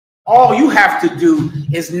All you have to do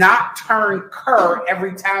is not turn cur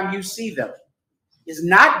every time you see them. Is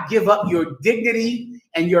not give up your dignity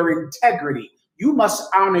and your integrity. You must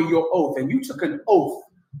honor your oath. And you took an oath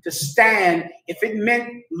to stand if it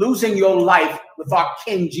meant losing your life with our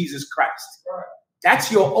King Jesus Christ. That's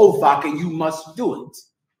your oath, Ak, and you must do it.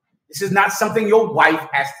 This is not something your wife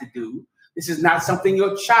has to do. This is not something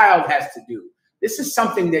your child has to do. This is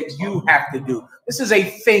something that you have to do. This is a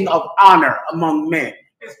thing of honor among men.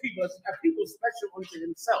 It's people special unto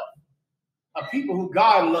himself. A people who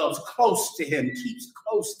God loves close to him, keeps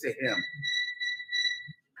close to him.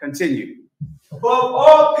 Continue. Above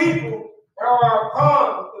all people that are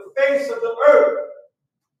upon the face of the earth,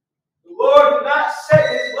 the Lord did not set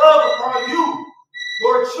his love upon you,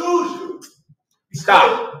 nor choose you.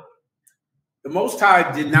 Stop. The Most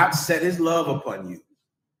High did not set his love upon you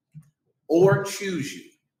or choose you.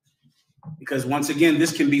 Because once again,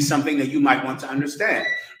 this can be something that you might want to understand.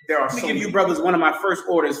 Let me give you brothers one of my first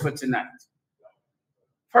orders for tonight.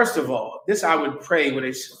 First of all, this I would pray with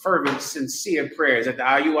a fervent, sincere prayers that the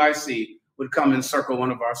IUIC would come and circle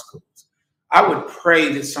one of our schools. I would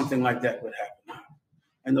pray that something like that would happen.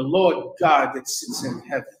 And the Lord God that sits in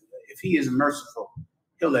heaven, if he is merciful,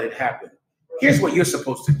 he'll let it happen. Here's what you're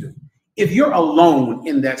supposed to do. If you're alone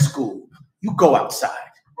in that school, you go outside.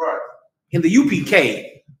 Right. In the UPK,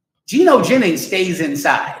 Geno Jennings stays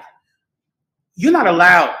inside. You're not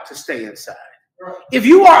allowed to stay inside. Right. If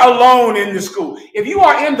you are alone in the school, if you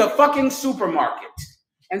are in the fucking supermarket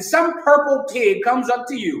and some purple pig comes up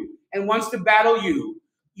to you and wants to battle you,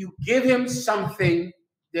 you give him something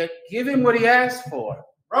give him what he asked for.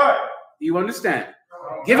 Right. Do you understand?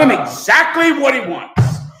 Oh, give him exactly what he wants.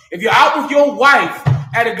 If you're out with your wife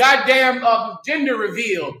at a goddamn gender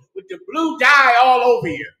reveal with the blue dye all over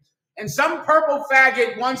you, and some purple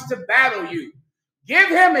faggot wants to battle you, give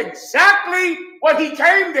him exactly what he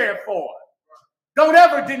came there for. Don't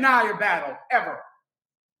ever deny a battle, ever.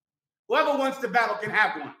 Whoever wants to battle can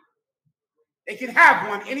have one. They can have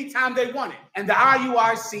one anytime they want it. And the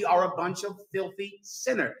IUIC are a bunch of filthy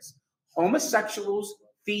sinners, homosexuals,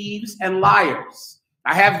 thieves, and liars.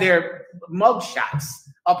 I have their mug shots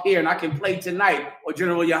up here, and I can play tonight, or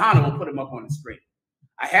General Yohana will put them up on the screen.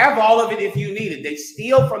 I have all of it if you need it. They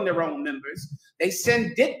steal from their own members. They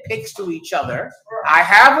send dick pics to each other. I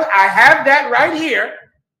have that right here.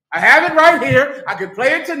 I have it right here. I could play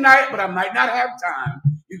it tonight, but I might not have time.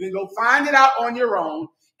 You can go find it out on your own.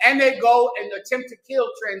 And they go and attempt to kill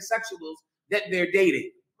transsexuals that they're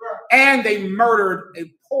dating. And they murdered a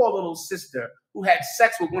poor little sister who had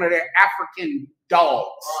sex with one of their African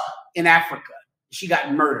dogs in Africa. She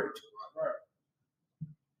got murdered.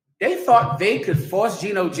 They thought they could force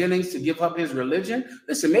Geno Jennings to give up his religion.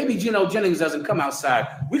 Listen, maybe Geno Jennings doesn't come outside.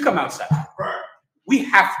 We come outside. We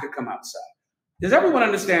have to come outside. Does everyone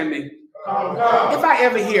understand me? If I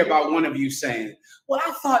ever hear about one of you saying, well,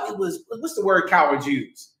 I thought it was, what's the word cowards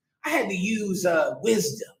use? I had to use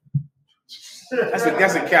wisdom.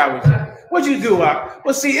 That's a coward. What'd you do?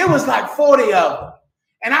 Well, see, it was like 40 of them.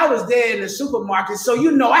 And I was there in the supermarket, so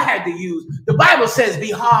you know I had to use. The Bible says,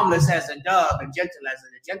 be harmless as a dove and gentle as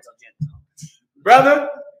a gentle. Brother,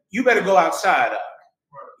 you better go outside.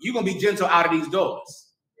 You're going to be gentle out of these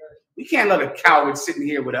doors. We can't let a coward sitting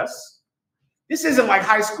here with us. This isn't like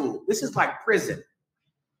high school. This is like prison.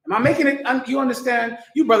 Am I making it? You understand?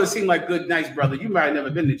 You brothers seem like good, nice brothers. You might have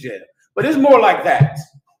never been to jail. But it's more like that.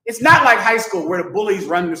 It's not like high school where the bullies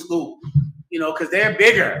run the school, you know, because they're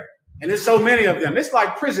bigger. And there's so many of them. It's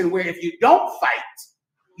like prison where if you don't fight,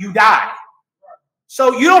 you die.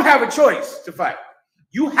 So you don't have a choice to fight.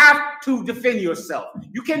 You have to defend yourself.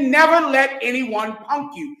 You can never let anyone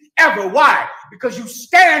punk you, ever. Why? Because you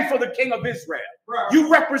stand for the King of Israel. Right.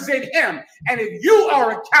 You represent him. And if you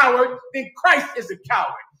are a coward, then Christ is a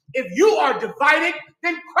coward. If you are divided,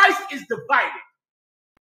 then Christ is divided.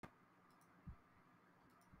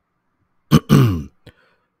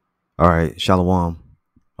 All right, Shalom.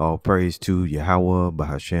 All praise to Yahweh,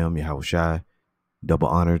 Bahashem, Yahushai. Double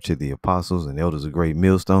honor to the apostles and elders of Great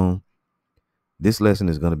Millstone. This lesson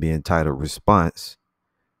is going to be entitled Response.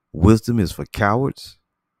 Wisdom is for cowards.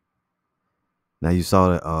 Now you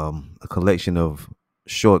saw a collection of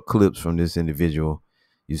short clips from this individual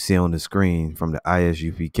you see on the screen from the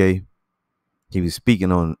ISUPK. He was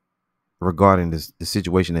speaking on regarding the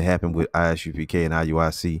situation that happened with ISUPK and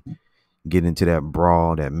IUIC, getting into that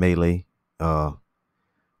brawl, that melee,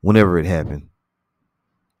 whenever it happened.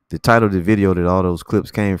 The title of the video that all those clips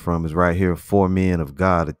came from is right here: 4 men of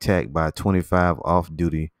God attacked by 25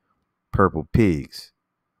 off-duty purple pigs.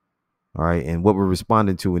 All right, and what we're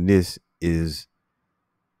responding to in this is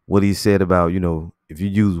what he said about, you know, if you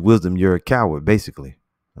use wisdom, you're a coward, basically.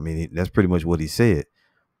 I mean, that's pretty much what he said.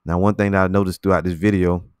 Now, one thing that I noticed throughout this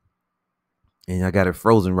video, and I got it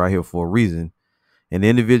frozen right here for a reason. An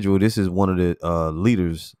individual, this is one of the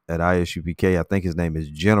leaders at ISUPK. I think his name is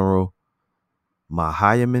General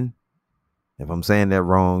Mahayaman. If I'm saying that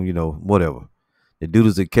wrong, you know, whatever. The dude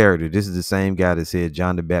is a character. This is the same guy that said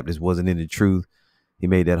John the Baptist wasn't in the truth. He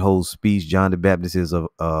made that whole speech. John the Baptist is a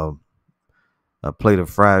plate of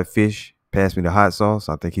fried fish. Pass me the hot sauce.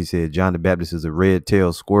 I think he said John the Baptist is a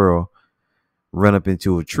red-tailed squirrel run up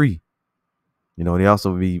into a tree. You know, they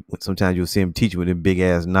also be, sometimes you'll see him teach with them big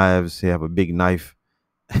ass knives. He have a big knife.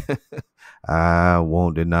 I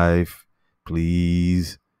want the knife,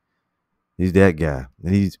 please. He's that guy.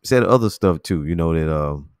 And he said other stuff too, you know,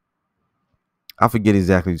 that I forget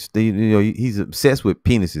exactly. You know, he's obsessed with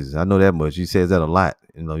penises. I know that much. He says that a lot.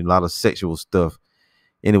 You know, a lot of sexual stuff.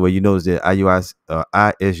 Anyway, you notice that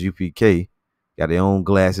ISUPK got their own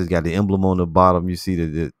glasses, got the emblem on the bottom. You see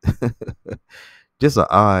that just an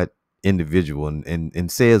odd individual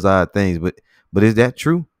and says odd things. But is that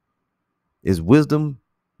true? Is wisdom,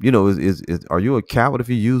 you know, is are you a coward if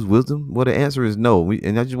you use wisdom? Well, the answer is no.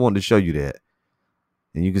 And I just wanted to show you that.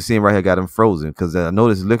 And you can see him right here, got him frozen, because I know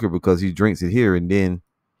this liquor because he drinks it here and then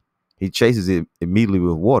he chases it immediately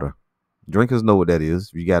with water. Drinkers know what that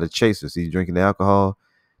is. You got a chaser. See, he's drinking the alcohol.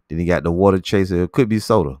 Then he got the water chaser. It could be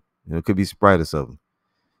soda. You know, it could be Sprite or something.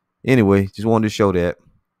 Anyway, just wanted to show that.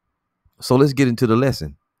 So let's get into the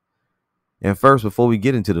lesson. And first, before we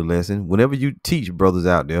get into the lesson, whenever you teach brothers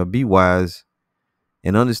out there, be wise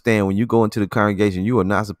and understand when you go into the congregation, you are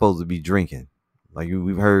not supposed to be drinking. Like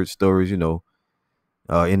we've heard stories, you know.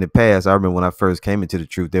 In the past, I remember when I first came into the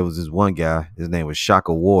truth, there was this one guy. His name was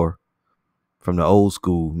Shaka War from the old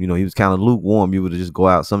school. You know, he was kind of lukewarm. You would just go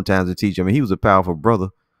out sometimes to teach. I mean, he was a powerful brother.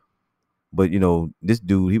 But, you know, this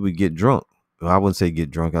dude, he would get drunk. Well, I wouldn't say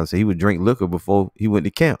get drunk. I would say he would drink liquor before he went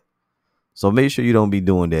to camp. So make sure you don't be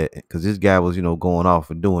doing that, because this guy was, you know, going off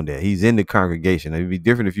for doing that. He's in the congregation. It'd be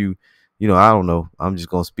different if you know, I don't know. I'm just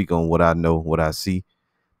going to speak on what I know, what I see.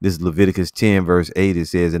 This is Leviticus 10, verse 8. It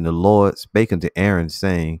says, "And the Lord spake unto Aaron,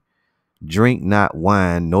 saying, Drink not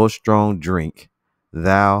wine nor strong drink,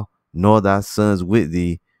 thou nor thy sons with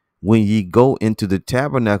thee, when ye go into the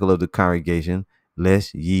tabernacle of the congregation,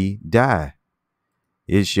 lest ye die.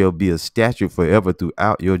 It shall be a statute forever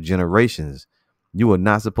throughout your generations." You are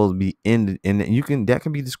not supposed to be in, and you can, that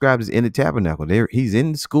can be described as in the tabernacle. There, he's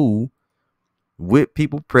in school with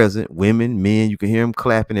people present, women, men. You can hear him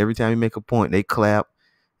clapping every time he make a point. They clap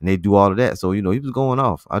and they do all of that. So, you know, he was going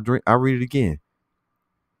off. I read it again.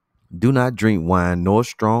 "Do not drink wine nor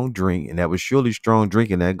strong drink," and that was surely strong drink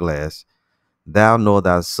in that glass, "thou nor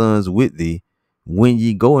thy sons with thee, when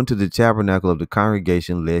ye go into the tabernacle of the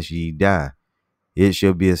congregation, lest ye die. It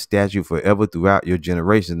shall be a statute forever throughout your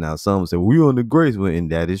generations." Now, some will say, "We're under grace." Well,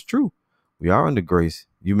 and that is true. We are under grace.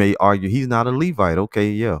 You may argue he's not a Levite.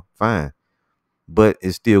 Okay, yeah, fine. But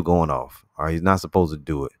it's still going off. All right, he's not supposed to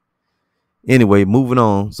do it. Anyway, moving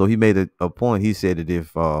on. So he made a point. He said that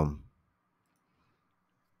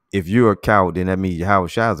if you're a coward, then that means Yahweh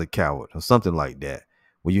Shai is a coward or something like that.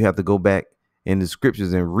 Well, you have to go back in the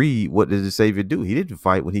scriptures and read, what did the Savior do? He didn't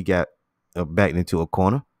fight when he got backed into a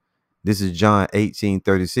corner. This is John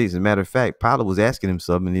 18:36. As a matter of fact, Pilate was asking him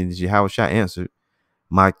something, and then Yahweh Shai answered,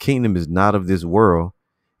 "My kingdom is not of this world.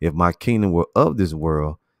 If my kingdom were of this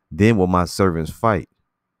world, then will my servants fight."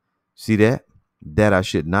 See that? "That I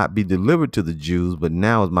should not be delivered to the Jews, but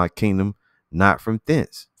now is my kingdom not from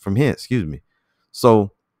hence, excuse me."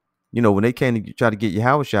 So, you know, when they came to try to get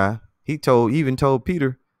Yahweh Shai, he even told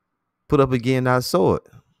Peter, "Put up again thy sword."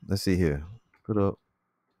 Let's see here. Put up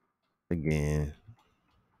again.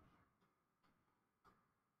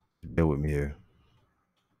 Bear with me here.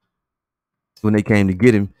 When they came to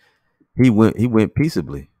get him, he went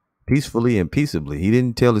peacefully and peaceably. He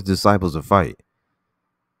didn't tell his disciples to fight.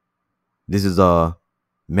 This is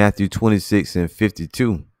Matthew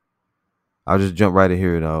 26:52. I'll just jump right in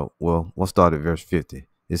here and we'll start at verse 50.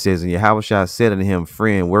 It says, "And Yahushua said unto him,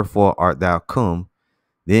 Friend, wherefore art thou come?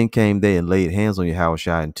 Then came they and laid hands on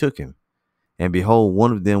Yahushua and took him. And behold,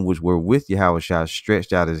 one of them which were with Yahushua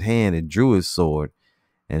stretched out his hand and drew his sword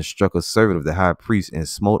and struck a servant of the high priest and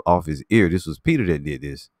smote off his ear." This was Peter that did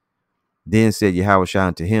this. "Then said Yahushua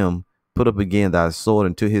unto him, Put up again thy sword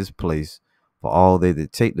into his place, for all they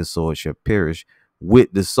that take the sword shall perish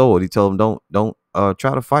with the sword." He told him, don't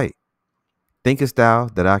try to fight. "Thinkest thou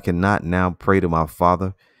that I cannot now pray to my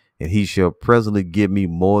Father, and he shall presently give me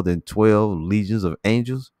more than 12 legions of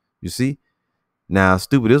angels?" You see? Now,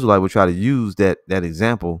 stupid Israelite would try to use that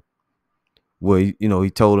example where, you know,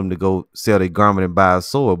 he told them to go sell their garment and buy a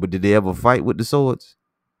sword. But did they ever fight with the swords?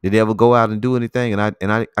 Did they ever go out and do anything? And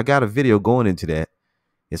I got a video going into that.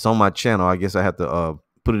 It's on my channel. I guess I have to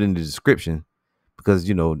put it in the description because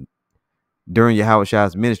during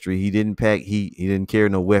Yahweh's ministry, he didn't pack heat. He didn't carry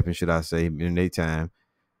no weapon, should I say, in their time.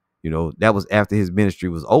 That was after his ministry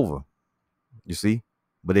was over. You see?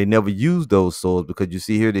 But they never used those swords because you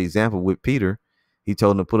see here the example with Peter. He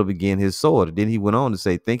told him to put up again his sword. And then he went on to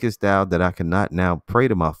say, thinkest thou that I cannot now pray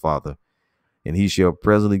to my Father, and he shall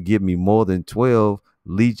presently give me more than 12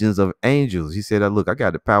 legions of angels. He said, look, I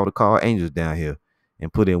got the power to call angels down here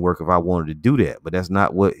and put in work if I wanted to do that. But that's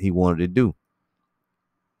not what he wanted to do.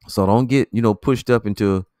 So don't get, pushed up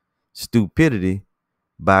into stupidity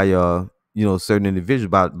by certain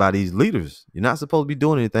individuals, by these leaders. You're not supposed to be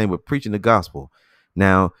doing anything but preaching the gospel.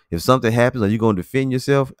 Now, if something happens, are you going to defend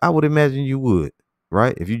yourself? I would imagine you would,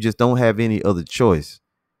 right? If you just don't have any other choice,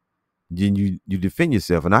 then you defend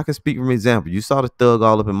yourself. And I can speak from example. You saw the thug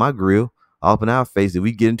all up in my grill, all up in our face. Did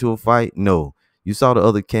we get into a fight? No. You saw the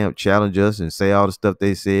other camp challenge us and say all the stuff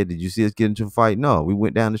they said. Did you see us get into a fight? No. We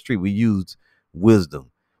went down the street. We used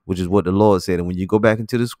wisdom, which is what the Lord said. And when you go back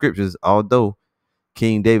into the scriptures, although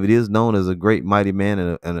King David is known as a great mighty man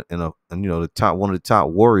and one of the top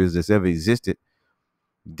warriors that's ever existed,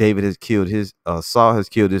 David has killed Saul has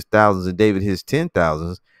killed his thousands and David his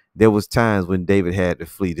 10,000s. There was times when David had to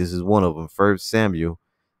flee. This is one of them. 1 Samuel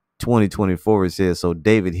 20:24, it says, so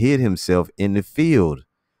David hid himself in the field.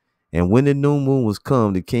 And when the new moon was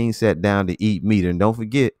come, the king sat down to eat meat. And don't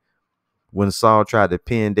forget, when Saul tried to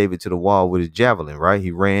pin David to the wall with his javelin, right?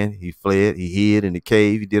 He ran, he fled, he hid in the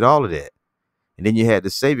cave. He did all of that. And then you had the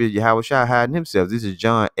Savior, Yahushua, hiding himself. This is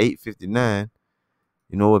John 8:59.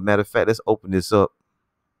 You know what? Matter of fact, let's open this up.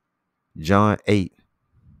 John 8.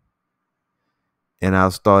 And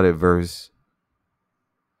I'll start at verse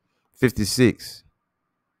 56.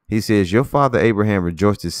 He says, your father Abraham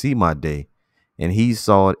rejoiced to see my day, and he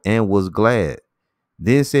saw it and was glad.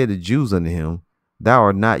 Then said the Jews unto him, thou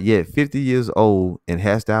art not yet 50 years old, and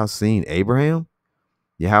hast thou seen Abraham?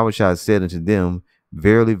 Yahushua said unto them,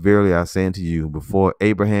 verily, verily, I say unto you, before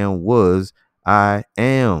Abraham was, I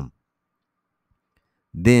am.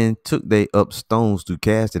 Then took they up stones to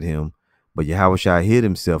cast at him. But Yahushua hid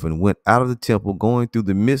himself and went out of the temple, going through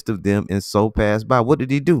the midst of them, and so passed by. What did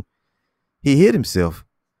he do? He hid himself,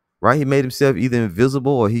 right? He made himself either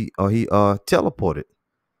invisible or he teleported.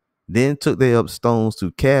 Then took they up stones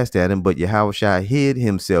to cast at him, but Yahushua hid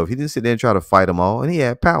himself. He didn't sit there and try to fight them all, and he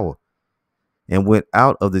had power. And went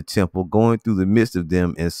out of the temple, going through the midst of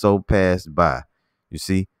them, and so passed by. You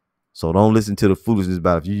see? So don't listen to the foolishness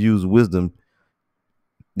about if you use wisdom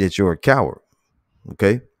that you're a coward.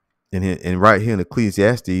 Okay? And right here in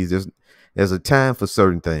Ecclesiastes, there's a time for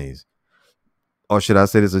certain things. Or should I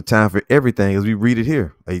say there's a time for everything, as we read it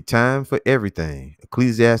here. A time for everything.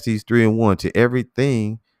 Ecclesiastes 3:1. To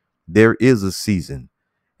everything there is a season,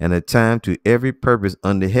 and a time to every purpose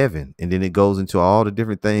under heaven. And then it goes into all the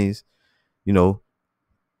different things,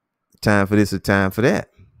 time for this, a time for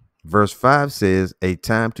that. Verse 5 says, a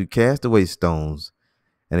time to cast away stones,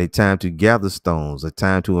 and a time to gather stones, a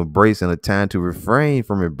time to embrace and a time to refrain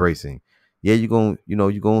from embracing. Yeah, you're going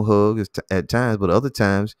to hug at times, but other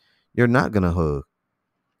times you're not going to hug.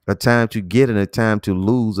 A time to get and a time to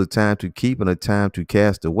lose, a time to keep and a time to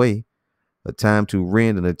cast away, a time to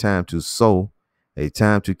rend and a time to sow, a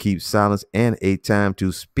time to keep silence and a time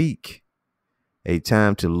to speak, a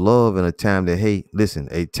time to love and a time to hate. Listen,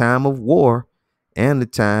 a time of war and a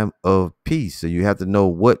time of peace. So you have to know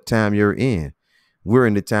what time you're in. We're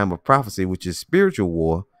in the time of prophecy, which is spiritual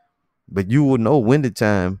war, but you will know when the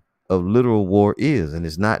time of literal war is, and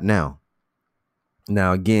it's not now.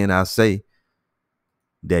 Now, again, I say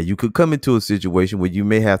that you could come into a situation where you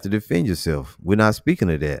may have to defend yourself. We're not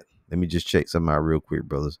speaking of that. Let me just check something out real quick,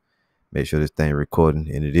 brothers. Make sure this thing recording,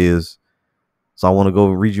 and it is. So I want to go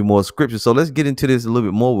read you more scriptures. So let's get into this a little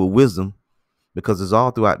bit more with wisdom, because it's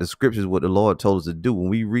all throughout the scriptures what the Lord told us to do. When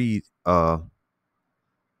we read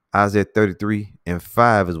Isaiah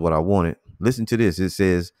 33:5 is what I wanted. Listen to this. It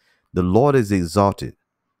says, the Lord is exalted,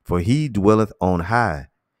 for he dwelleth on high.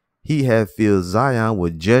 He hath filled Zion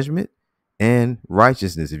with judgment and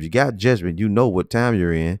righteousness. If you got judgment, you know what time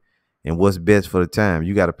you're in and what's best for the time.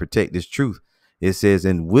 You got to protect this truth. It says,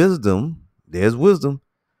 in wisdom, there's wisdom,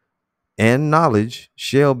 and knowledge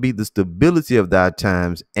shall be the stability of thy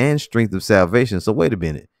times and strength of salvation. So wait a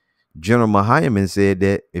minute. General Mahayaman said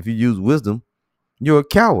that if you use wisdom, you're a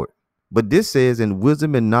coward. But this says, in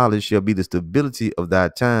wisdom and knowledge shall be the stability of thy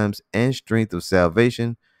times and strength of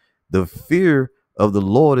salvation. The fear of the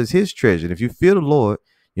Lord is his treasure. And if you fear the Lord,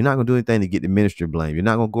 you're not going to do anything to get the ministry blame. You're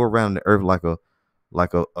not going to go around the earth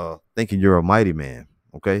like a thinking you're a mighty man.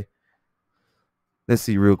 Okay. Let's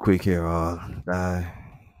see real quick here. Thy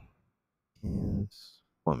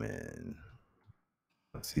kinswoman.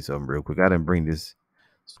 Let's see something real quick. I didn't bring this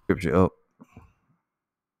scripture up.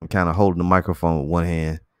 I'm kind of holding the microphone with one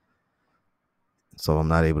hand, so I'm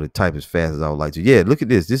not able to type as fast as I would like to. Yeah, look at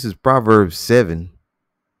this. This is Proverbs 7.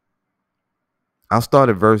 I'll start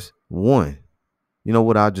at verse 1. You know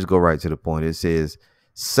what? I'll just go right to the point. It says,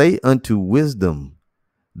 say unto wisdom,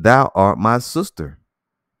 thou art my sister,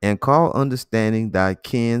 and call understanding thy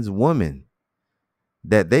kinswoman,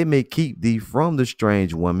 that they may keep thee from the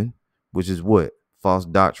strange woman, which is what? False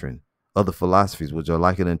doctrine, other philosophies which are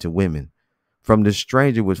likened unto women, from the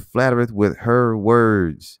stranger which flattereth with her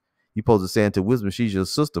words. You supposed to say unto wisdom, she's your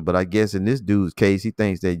sister, but I guess in this dude's case, he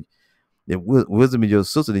thinks that if wisdom is your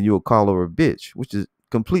sister, then you will call her a bitch, which is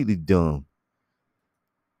completely dumb.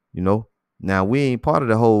 You know, now we ain't part of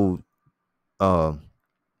the whole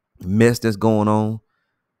mess that's going on,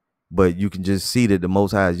 but you can just see that the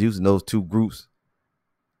Most High is using those two groups,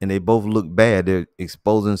 and they both look bad. They're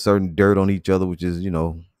exposing certain dirt on each other, which is,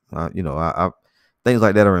 I things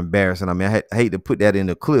like that are embarrassing. I mean, I hate to put that in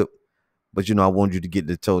the clip, but I want you to get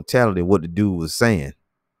the totality of what the dude was saying.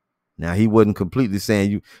 Now, he wasn't completely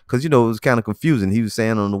saying you, because it was kind of confusing. He was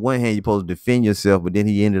saying on the one hand, you're supposed to defend yourself, but then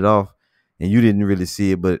he ended off, and you didn't really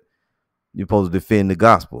see it, but you're supposed to defend the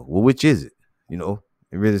gospel. Well, which is it? It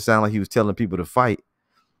really sounded like he was telling people to fight.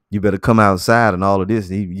 You better come outside and all of this.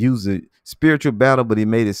 And he used a spiritual battle, but he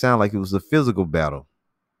made it sound like it was a physical battle.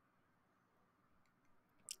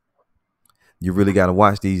 You really got to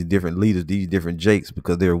watch these different leaders, these different Jakes,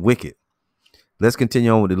 because they're wicked. Let's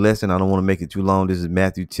continue on with the lesson. I don't want to make it too long. This is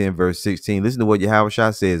Matthew 10, verse 16. Listen to what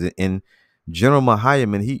Yahushua says. In General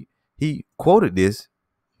Mahayaman, he quoted this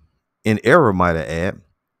in error, might I add.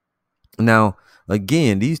 Now,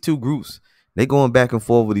 again, these two groups, they going back and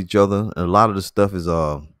forth with each other. And a lot of the stuff is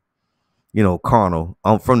carnal.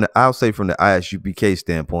 I'll say from the ISUPK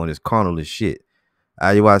standpoint, it's carnal as shit.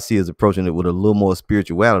 IUIC is approaching it with a little more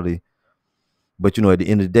spirituality, but at the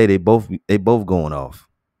end of the day, they both going off,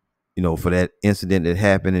 for that incident that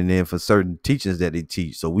happened, and then for certain teachings that they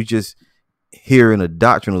teach. So we just hear in a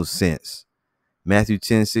doctrinal sense. Matthew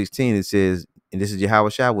 10:16, it says, and this is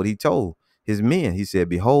Yahushua, what he told his men. He said,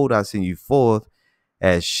 behold, I send you forth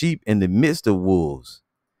as sheep in the midst of wolves.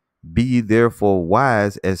 Be ye therefore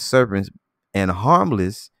wise as serpents and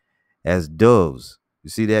harmless as doves. You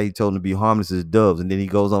see that? He told them to be harmless as doves. And then he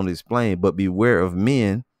goes on to explain, but beware of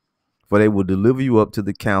men, for they will deliver you up to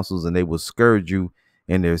the councils, and they will scourge you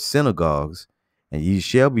in their synagogues. And ye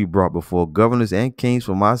shall be brought before governors and kings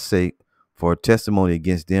for my sake, for a testimony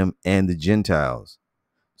against them and the Gentiles.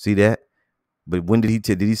 See that? But when did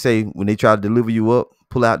he say when they try to deliver you up,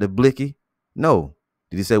 pull out the blicky? No.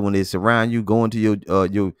 Did he say when they surround you, go into your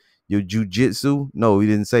jujitsu? No, he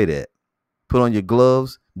didn't say that. Put on your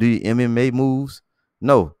gloves, do your MMA moves?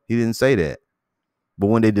 No, he didn't say that. But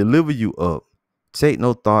when they deliver you up, take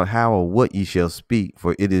no thought how or what ye shall speak,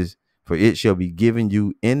 for it shall be given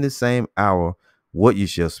you in the same hour what ye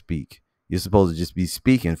shall speak. You're supposed to just be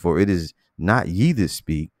speaking, for it is not ye that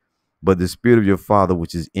speak, but the Spirit of your Father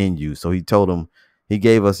which is in you. So he told them, he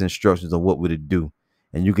gave us instructions on what we're to do.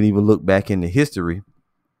 And you can even look back into history,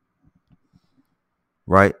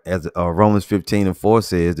 right? As Romans 15:4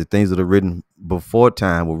 says, the things that are written before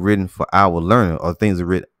time were written for our learning, or things that are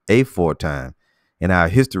written aforetime. And our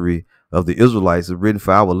history of the Israelites is written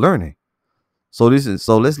for our learning. So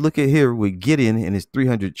let's look at here with Gideon and his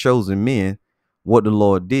 300 chosen men, what the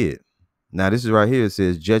Lord did. Now this is right here. It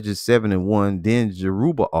says Judges 7:1. Then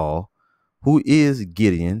Jerubbaal, who is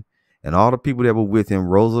Gideon, and all the people that were with him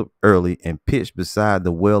rose up early and pitched beside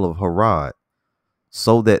the well of Harod,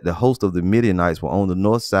 so that the host of the Midianites were on the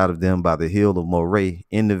north side of them by the hill of Moreh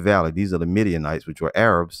in the valley. These are the Midianites, which were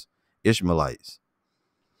Arabs, Ishmaelites.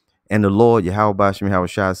 And the Lord,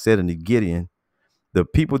 Yahushua said unto Gideon, the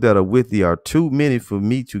people that are with thee are too many for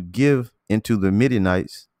me to give into the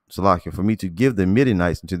Midianites, for me to give the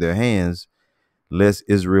Midianites into their hands, lest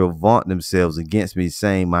Israel vaunt themselves against me,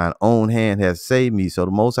 saying, mine own hand has saved me. So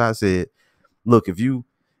the Most High said, look,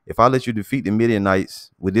 if I let you defeat the Midianites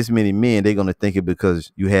with this many men, they're going to think it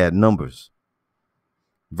because you had numbers.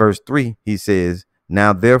 Verse 3, he says,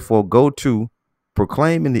 now therefore go to,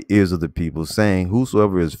 proclaim in the ears of the people, saying,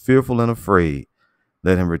 whosoever is fearful and afraid,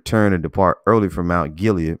 let him return and depart early from Mount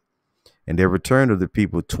Gilead. And there returned of the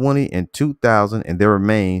people 20 and 2,000, and there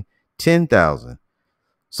remained 10,000.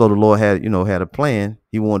 So the Lord had a plan.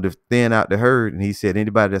 He wanted to thin out the herd, and he said,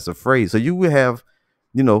 anybody that's afraid. So you will have,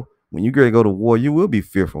 when you go to war, you will be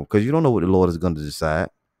fearful because you don't know what the Lord is going to decide.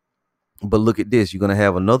 But look at this. You're going to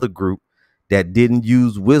have another group that didn't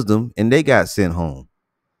use wisdom, and they got sent home.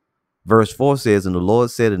 Verse 4 says, and the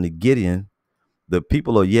Lord said unto Gideon, the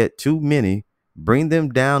people are yet too many. Bring them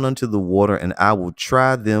down unto the water, and I will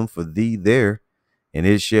try them for thee there. And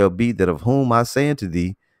it shall be that of whom I say unto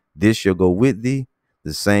thee, this shall go with thee,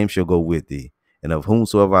 the same shall go with thee. And of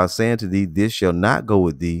whomsoever I say unto thee, this shall not go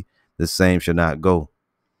with thee, the same shall not go.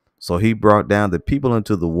 So he brought down the people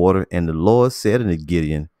into the water, and the Lord said unto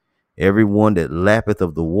Gideon, every one that lappeth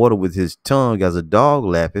of the water with his tongue as a dog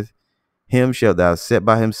lappeth, him shalt thou set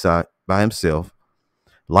by himself.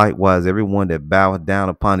 Likewise, every one that boweth down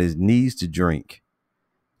upon his knees to drink.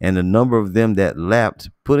 And the number of them that lapped,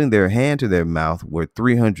 putting their hand to their mouth, were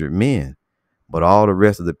 300 men. But all the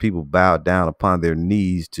rest of the people bowed down upon their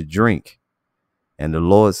knees to drink. And the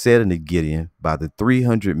Lord said unto Gideon, by the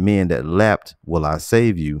 300 men that lapped will I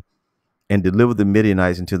save you, and deliver the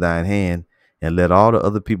Midianites into thine hand, and let all the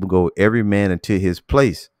other people go, every man into his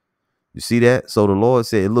place. You see that? So the Lord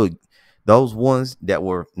said, look, those ones that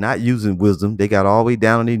were not using wisdom, they got all the way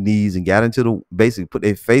down on their knees and got into the, basically put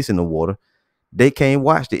their face in the water. They can't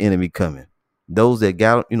watch the enemy coming. Those that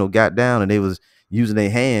got down and they was using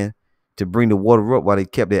their hand to bring the water up while they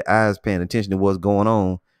kept their eyes paying attention to what's going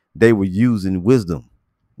on, they were using wisdom.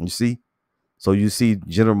 You see? So you see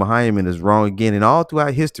General Muhammad is wrong again. And all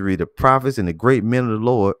throughout history, the prophets and the great men of the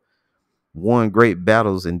Lord won great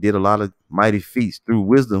battles and did a lot of mighty feats through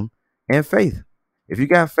wisdom and faith. If you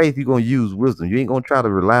got faith, you're going to use wisdom. You ain't going to try to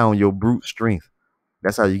rely on your brute strength.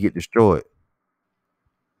 That's how you get destroyed.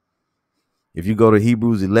 If you go to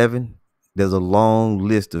Hebrews 11, there's a long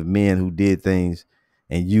list of men who did things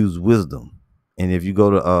and used wisdom. And if you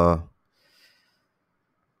go to,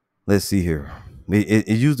 let's see here, it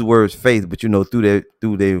used the words faith, but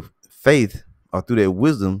through their faith or through their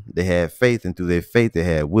wisdom, they had faith, and through their faith, they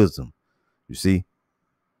had wisdom. You see,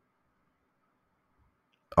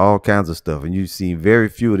 all kinds of stuff. And you see very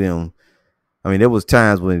few of them. I mean, there was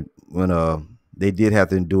times when they did have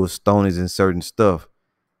to endure stonings and certain stuff.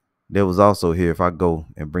 There was also here, if I go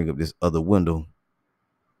and bring up this other window,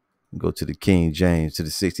 go to the King James, to the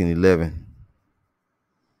 1611.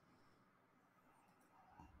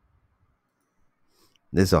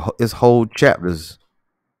 This whole chapters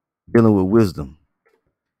dealing with wisdom.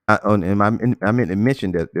 I meant to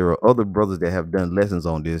mention that there are other brothers that have done lessons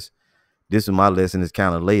on this. This is my lesson. Is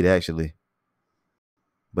kind of late, actually.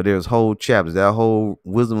 But there's whole chapters. That whole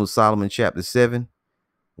Wisdom of Solomon chapter 7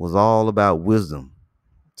 was all about wisdom.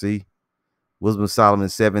 See? Wisdom of Solomon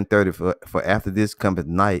 7:30, for after this cometh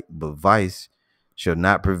night, but vice shall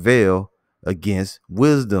not prevail against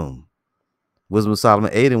wisdom. Wisdom of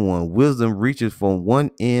Solomon 8:1, wisdom reaches from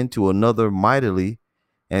one end to another mightily,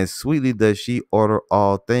 and sweetly does she order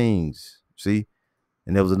all things. See?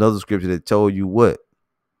 And there was another scripture that told you what?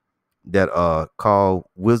 That called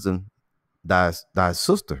wisdom thy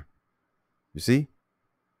sister. You see?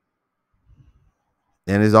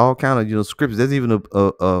 And there's all kind of scriptures. There's even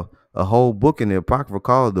a whole book in the Apocrypha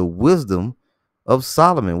called The Wisdom of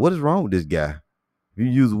Solomon. What is wrong with this guy? If you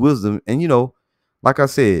use wisdom, and like I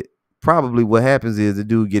said, probably what happens is the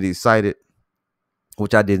dude get excited,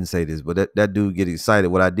 which I didn't say this, but that dude get excited.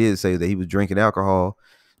 What I did say is that he was drinking alcohol,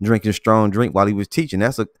 drinking strong drink while he was teaching.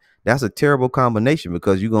 That's a terrible combination,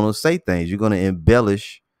 because you're going to say things, you're going to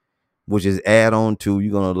embellish, which is add on to,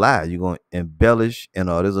 you're going to lie, you're going to embellish, and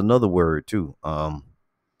there's another word too.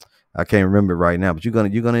 I can't remember it right now, but you're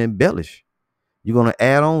gonna embellish. You're gonna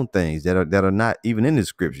add on things that are not even in the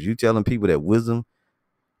scriptures. You telling people that wisdom,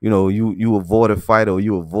 you avoid a fight, or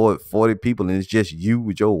you avoid 40 people and it's just you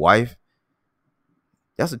with your wife.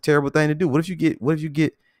 That's a terrible thing to do. What if you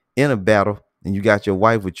get in a battle and you got your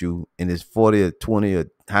wife with you, and it's 40 or 20 or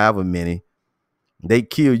however many, they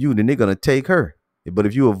kill you, then they're gonna take her. But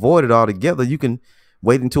if you avoid it altogether, you can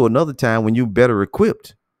wait until another time when you're better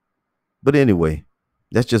equipped. But anyway,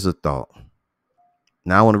 that's just a thought.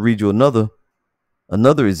 Now I want to read you another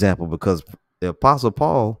example, because the Apostle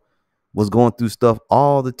Paul was going through stuff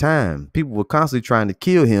all the time. People were constantly trying to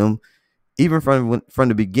kill him. Even from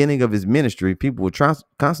the beginning of his ministry, people were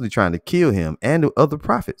constantly trying to kill him and the other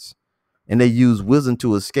prophets. And they used wisdom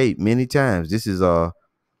to escape many times. This is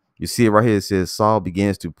you see it right here. It says Saul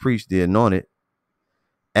begins to preach the anointed.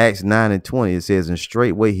 Acts 9:20, it says, and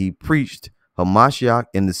straightway he preached Hamashiach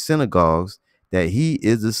in the synagogues, that he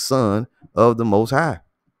is the Son of the Most High.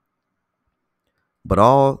 But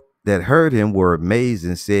all that heard him were amazed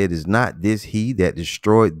and said, is not this he that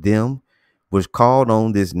destroyed them which called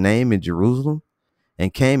on this name in Jerusalem,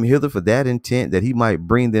 and came hither for that intent, that he might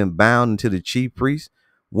bring them bound into the chief priests?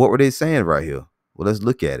 What were they saying right here? Well, let's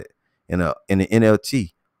look at it. In the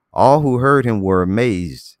NLT, all who heard him were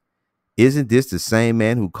amazed. Isn't this the same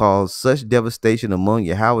man who caused such devastation among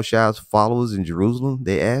Yahushua followers in Jerusalem?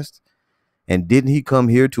 They asked. And didn't he come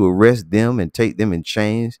here to arrest them and take them in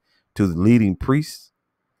chains to the leading priests?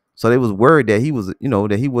 So they was worried that he was,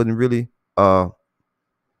 that he wasn't really,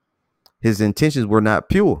 his intentions were not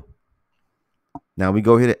pure. Now we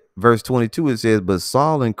go here to verse 22. It says, but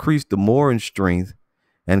Saul increased the more in strength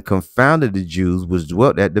and confounded the Jews which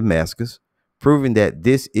dwelt at Damascus, proving that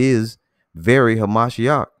this is very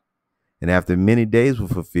Hamashiach. And after many days were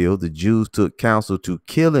fulfilled, the Jews took counsel to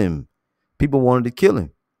kill him. People wanted to kill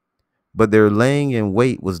him, but their laying in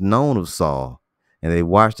wait was known of Saul, and they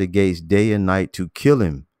watched the gates day and night to kill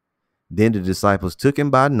him. Then the disciples took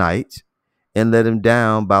him by night and let him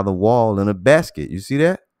down by the wall in a basket. You see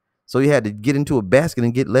that? So he had to get into a basket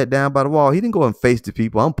and get let down by the wall. He didn't go and face the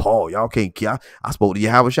people. I'm Paul. Y'all can't kill. I spoke to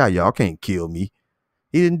Yahweh. Y'all can't kill me.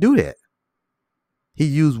 He didn't do that. He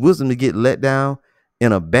used wisdom to get let down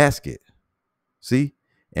in a basket. See?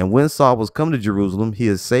 And when Saul was come to Jerusalem, he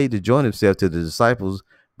essayed to join himself to the disciples,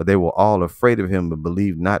 but they were all afraid of him and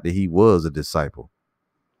believed not that he was a disciple.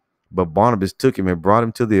 But Barnabas took him and brought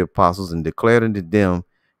him to the apostles and declared unto them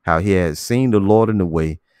how he had seen the Lord in the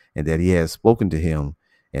way, and that he had spoken to him,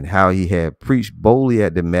 and how he had preached boldly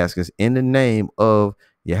at Damascus in the name of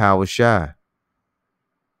Yahweh Shai.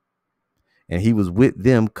 And he was with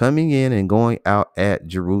them coming in and going out at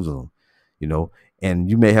Jerusalem, And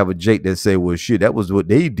you may have a Jake that say, well, shit, that was what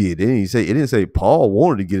they did. It didn't say Paul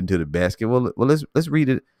wanted to get into the basket. Well, let's read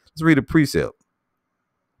it. Let's read a precept.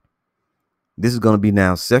 This is going to be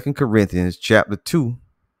now 2 Corinthians chapter 2.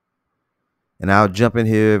 And I'll jump in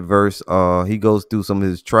here at verse, he goes through some of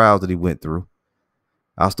his trials that he went through.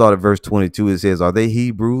 I'll start at verse 22. It says, are they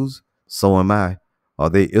Hebrews? So am I. Are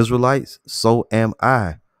they Israelites? So am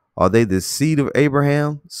I. Are they the seed of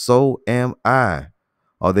Abraham? So am I.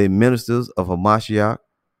 Are they ministers of Hamashiach?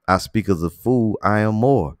 I speak as a fool, I am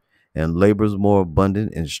more, and labors more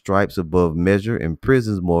abundant, and stripes above measure, and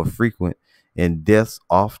prisons more frequent, and deaths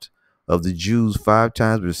oft. Of the Jews 5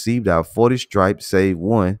 times received I 40 stripes, save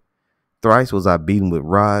one. Thrice was I beaten with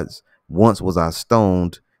rods. Once was I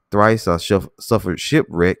stoned. Thrice I suffered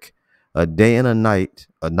shipwreck. A day and a night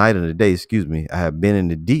and a day, I have been in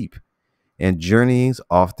the deep, and journeyings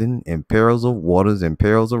often, and perils of waters, and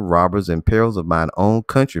perils of robbers, and perils of mine own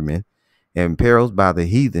countrymen, and perils by the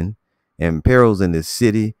heathen, and perils in the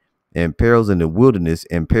city, and perils in the wilderness,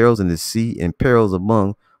 and perils in the sea, and perils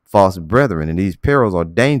among false brethren. And these perils are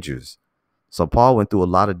dangers. So Paul went through a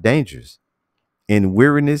lot of dangers, in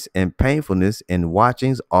weariness and painfulness, and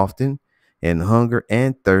watchings often, and hunger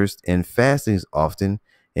and thirst, and fastings often,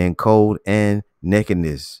 and cold and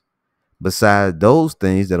nakedness. Besides those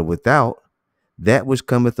things that are without, that which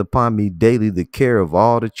cometh upon me daily, the care of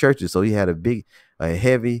all the churches. So he had a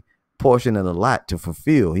heavy portion and a lot to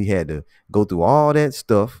fulfill. He had to go through all that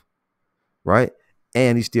stuff, right?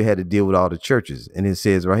 And he still had to deal with all the churches. And it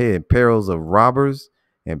says right here, in perils of robbers,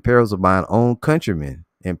 and perils of mine own countrymen,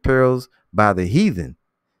 and perils by the heathen,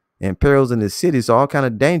 and perils in the city. So all kind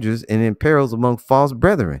of dangers, and in perils among false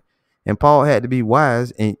brethren. And Paul had to be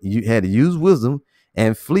wise, and you had to use wisdom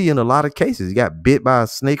and flee in a lot of cases. He got bit by a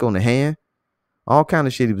snake on the hand. All kind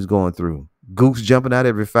of shit he was going through. Goose jumping out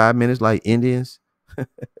every 5 minutes like Indians.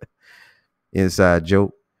 Inside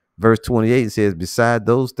joke. Verse 28 says, beside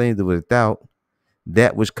those things that without,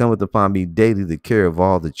 that which cometh upon me daily, the care of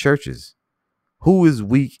all the churches. Who is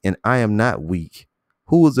weak and I am not weak?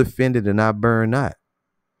 Who is offended and I burn not?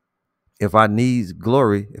 If I must needs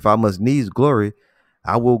glory,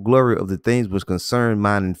 I will glory of the things which concern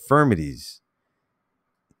mine infirmities.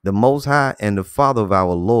 The Most High and the Father of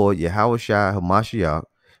our Lord, Yahweh Shai Hamashiach,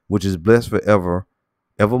 which is blessed forever,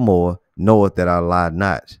 evermore, knoweth that I lie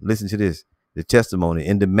not. Listen to this, the testimony.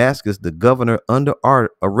 In Damascus, the governor under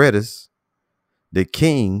Aretas, the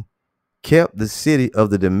king, kept the city of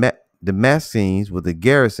the Damascenes with a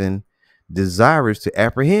garrison, desirous to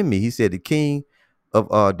apprehend me. He said the king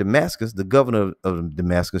of Damascus, the governor of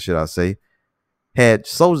Damascus, should I say, had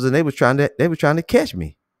soldiers, and they were trying to catch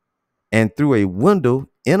me. And through a window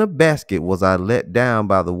in a basket was I let down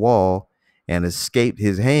by the wall and escaped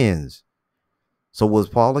his hands. So was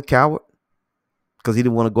Paul a coward? Because he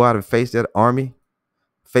didn't want to go out and face that army,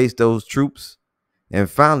 face those troops. And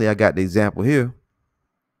finally, I got the example here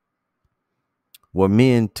where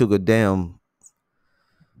men took a damn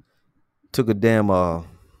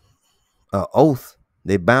oath.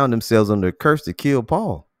 They bound themselves under a curse to kill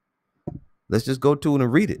Paul. Let's just go to it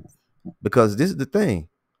and read it, because this is the thing.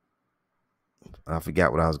 I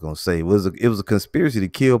forgot what I was going to say. It was a conspiracy to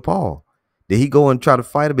kill Paul. Did he go and try to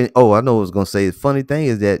fight him? Oh, I know what I was going to say. The funny thing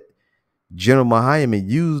is that General Mahayim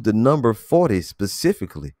used the number 40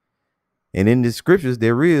 specifically. And in the scriptures,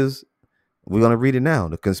 we're going to read it now.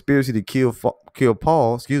 The conspiracy to kill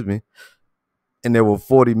Paul, and there were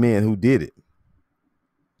 40 men who did it.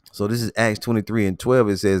 So this is Acts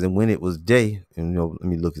 23:12. It says, and when it was day, and let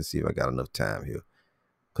me look and see if I got enough time here,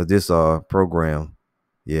 because this program,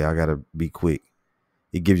 yeah, I gotta be quick.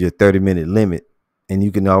 It gives you a 30-minute limit, and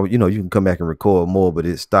you can you can come back and record more, but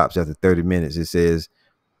it stops after 30 minutes. It says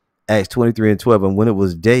Acts 23:12, and when it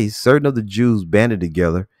was day, certain of the Jews banded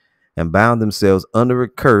together and bound themselves under a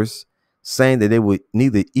curse, saying that they would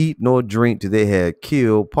neither eat nor drink till they had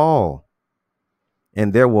killed Paul.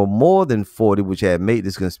 And there were more than 40 which had made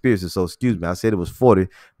this conspiracy. So, excuse me, I said it was 40,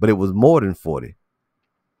 but it was more than 40.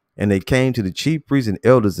 And they came to the chief priests and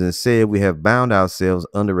elders and said, we have bound ourselves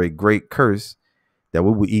under a great curse, that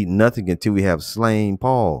we will eat nothing until we have slain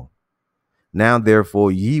Paul. Now, therefore,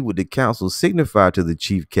 ye with the council signify to the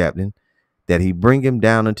chief captain that he bring him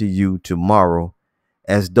down unto you tomorrow,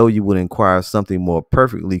 as though you would inquire something more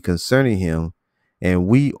perfectly concerning him, and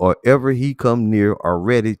we, or ever he come near, are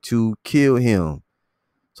ready to kill him.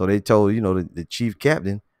 So they told, the chief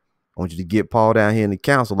captain, I want you to get Paul down here in the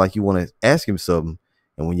council like you want to ask him something.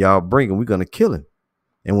 And when y'all bring him, we're going to kill him.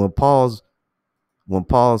 And when Paul's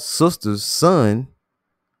sister's son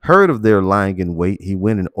heard of their lying in wait, he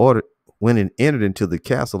went and entered into the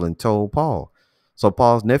castle and told Paul. So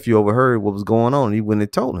Paul's nephew overheard what was going on, and he went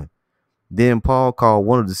and told him. Then Paul called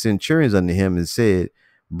one of the centurions unto him and said,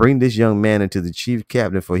 bring this young man into the chief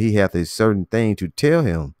captain, for he hath a certain thing to tell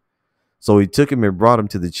him. So he took him and brought him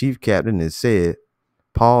to the chief captain and said,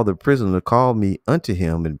 Paul the prisoner called me unto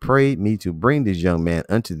him and prayed me to bring this young man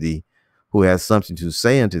unto thee, who has something to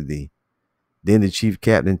say unto thee. Then the chief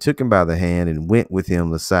captain took him by the hand and went with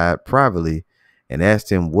him aside privately and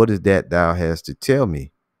asked him, what is that thou hast to tell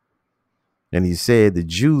me? And he said, the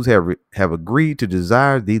Jews have agreed to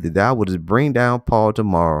desire thee that thou wouldest bring down Paul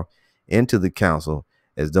tomorrow into the council,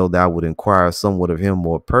 as though thou would inquire somewhat of him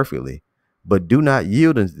more perfectly. But do not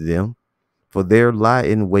yield unto them, for there lie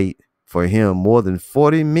in wait for him more than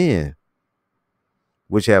 40 men,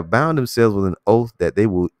 which have bound themselves with an oath that they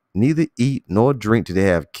will neither eat nor drink till they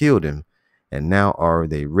have killed him. And now are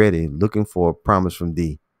they ready, looking for a promise from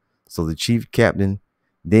thee. So the chief captain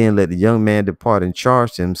then let the young man depart and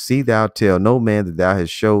charged him, see thou tell no man that thou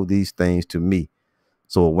hast showed these things to me.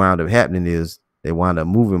 So what wound up happening is they wound up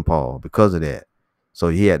moving Paul because of that. So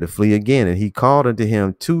he had to flee again. And he called unto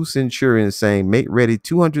him 2 centurions, saying, make ready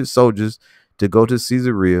 200 soldiers to go to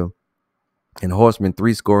Caesarea, and horsemen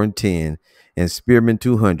 70, and spearmen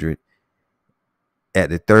 200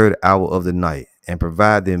 at the 3rd hour of the night, and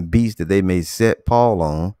provide them beasts that they may set Paul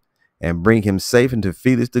on, and bring him safe into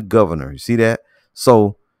Felix the governor. You see that?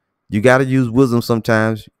 So you got to use wisdom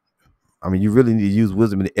sometimes. I mean, you really need to use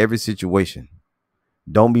wisdom in every situation.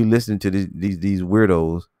 Don't be listening to these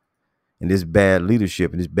weirdos and this bad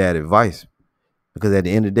leadership and this bad advice, because at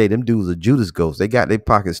the end of the day, them dudes are Judas ghosts. They got their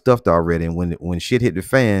pockets stuffed already, and when shit hit the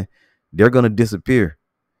fan, they're gonna disappear.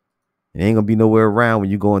 It ain't gonna be nowhere around when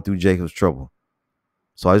you're going through Jacob's trouble.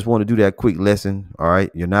 So I just want to do that quick lesson. All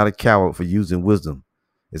right, you're not a coward for using wisdom.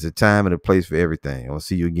 It's a time and a place for everything. I'll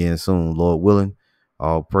see you again soon, Lord willing.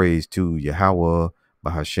 All praise to Yahweh,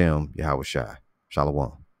 Bahashem, Yahweh Shai.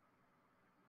 Shalom.